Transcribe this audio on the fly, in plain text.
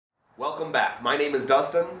Welcome back. My name is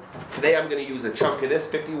Dustin. Today I'm going to use a chunk of this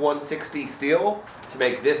 5160 steel to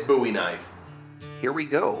make this Bowie knife. Here we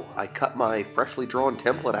go. I cut my freshly drawn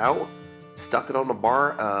template out, stuck it on a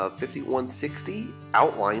bar of 5160,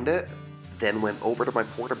 outlined it, then went over to my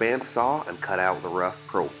porta band saw and cut out the rough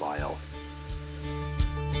profile.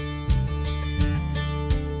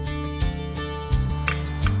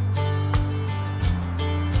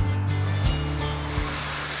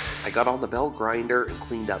 I got on the belt grinder and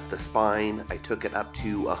cleaned up the spine. I took it up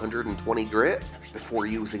to 120 grit before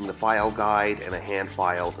using the file guide and a hand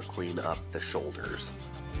file to clean up the shoulders.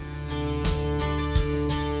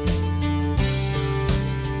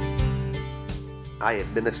 I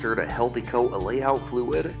administered a healthy coat of layout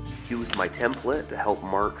fluid, used my template to help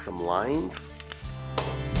mark some lines,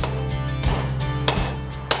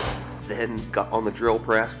 then got on the drill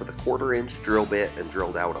press with a 1/4 inch drill bit and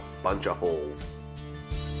drilled out a bunch of holes.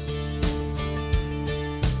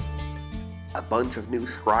 A bunch of new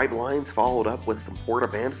scribe lines followed up with some porta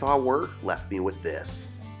bandsaw work left me with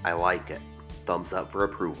this. I like it. Thumbs up for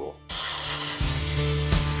approval.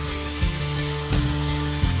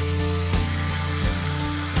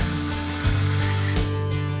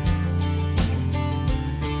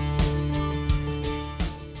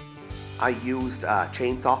 I used a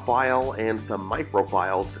chainsaw file and some micro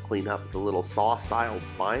files to clean up the little saw-styled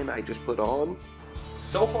spine I just put on.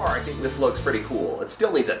 So far, I think this looks pretty cool. It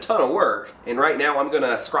still needs a ton of work, and right now I'm going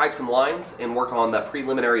to scribe some lines and work on the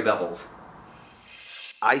preliminary bevels.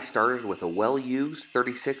 I started with a well-used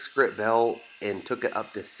 36 grit belt and took it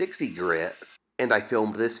up to 60 grit, and I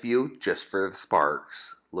filmed this view just for the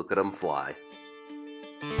sparks. Look at them fly.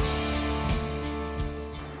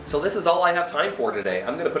 So this is all I have time for today.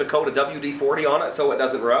 I'm going to put a coat of WD-40 on it so it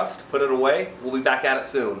doesn't rust, put it away. We'll be back at it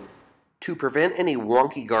soon. To prevent any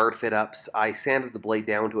wonky guard fit-ups, I sanded the blade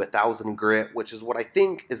down to 1000 grit, which is what I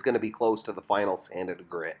think is going to be close to the final sanded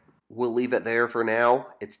grit. We'll leave it there for now.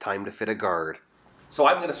 It's time to fit a guard. So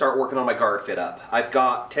I'm going to start working on my guard fit-up. I've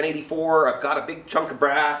got 1084, I've got a big chunk of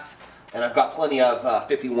brass, and I've got plenty of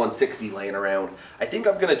 5160 laying around. I think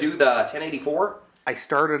I'm going to do the 1084. I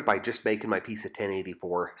started by just making my piece of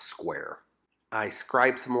 1084 square. I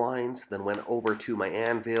scribed some lines, then went over to my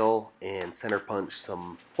anvil and center punched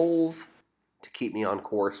some holes to keep me on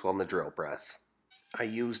course on the drill press. I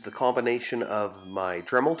used the combination of my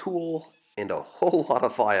Dremel tool and a whole lot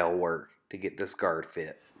of file work to get this guard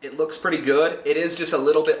fit. It looks pretty good. It is just a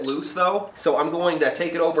little bit loose though, so I'm going to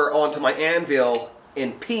take it over onto my anvil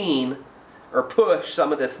and peen or push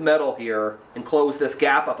some of this metal here and close this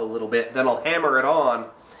gap up a little bit. Then I'll hammer it on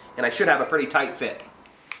and I should have a pretty tight fit.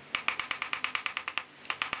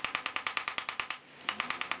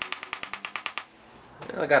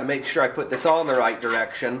 I gotta make sure I put this on the right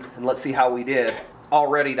direction, and let's see how we did.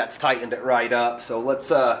 Already that's tightened it right up, so let's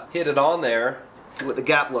hit it on there, see what the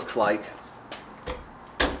gap looks like.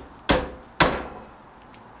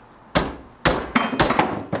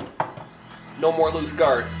 No more loose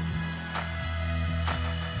guard.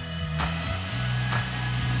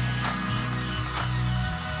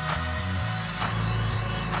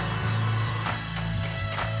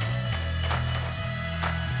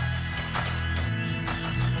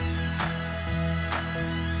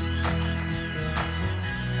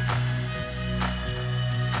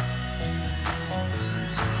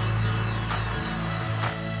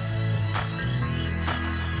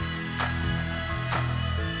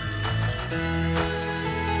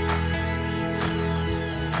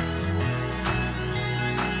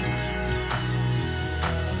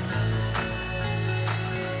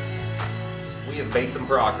 We have made some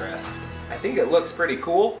progress. I think it looks pretty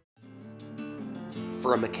cool.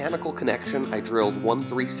 For a mechanical connection, I drilled one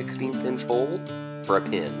 3/16 inch hole for a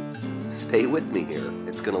pin. Stay with me here,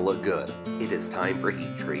 it's gonna look good. It is time for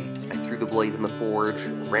heat treat. I threw the blade in the forge,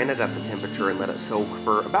 ran it up in temperature and let it soak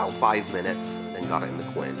for about 5 minutes, then got it in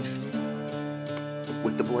the quench.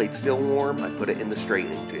 With the blade still warm, I put it in the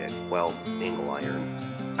straightening jig, well, angle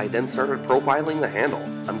iron. I then started profiling the handle.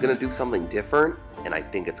 I'm gonna do something different, and I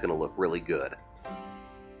think it's gonna look really good.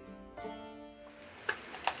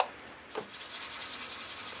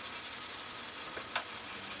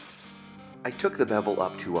 I took the bevel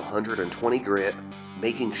up to 120 grit,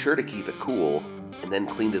 making sure to keep it cool, and then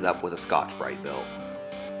cleaned it up with a Scotch-Brite belt.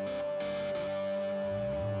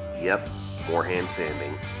 Yep, more hand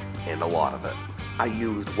sanding, and a lot of it. I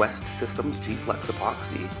used West Systems G-Flex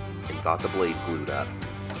epoxy and got the blade glued up.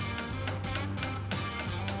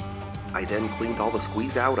 I then cleaned all the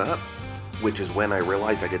squeeze out up, which is when I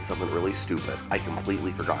realized I did something really stupid. I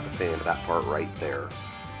completely forgot to sand that part right there.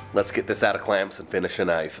 Let's get this out of clamps and finish a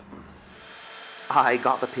knife. I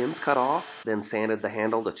got the pins cut off, then sanded the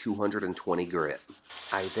handle to 220 grit.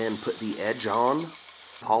 I then put the edge on,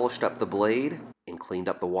 polished up the blade, and cleaned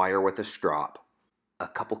up the wire with a strop. A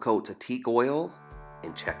couple coats of teak oil,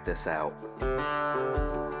 and check this out.